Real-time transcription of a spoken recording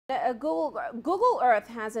Google Earth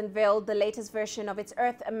has unveiled the latest version of its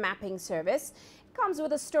Earth mapping service. It comes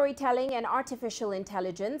with a storytelling and artificial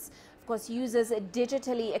intelligence. Of course, users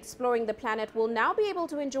digitally exploring the planet will now be able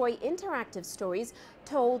to enjoy interactive stories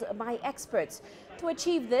told by experts. To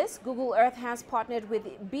achieve this, Google Earth has partnered with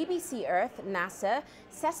BBC Earth, NASA,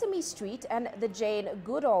 Sesame Street and the Jane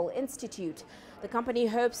Goodall Institute. The company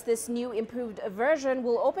hopes this new improved version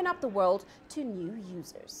will open up the world to new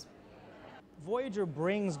users. Voyager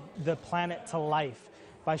brings the planet to life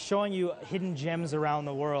by showing you hidden gems around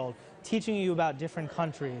the world, teaching you about different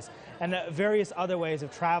countries, and various other ways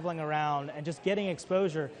of traveling around and just getting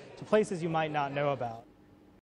exposure to places you might not know about.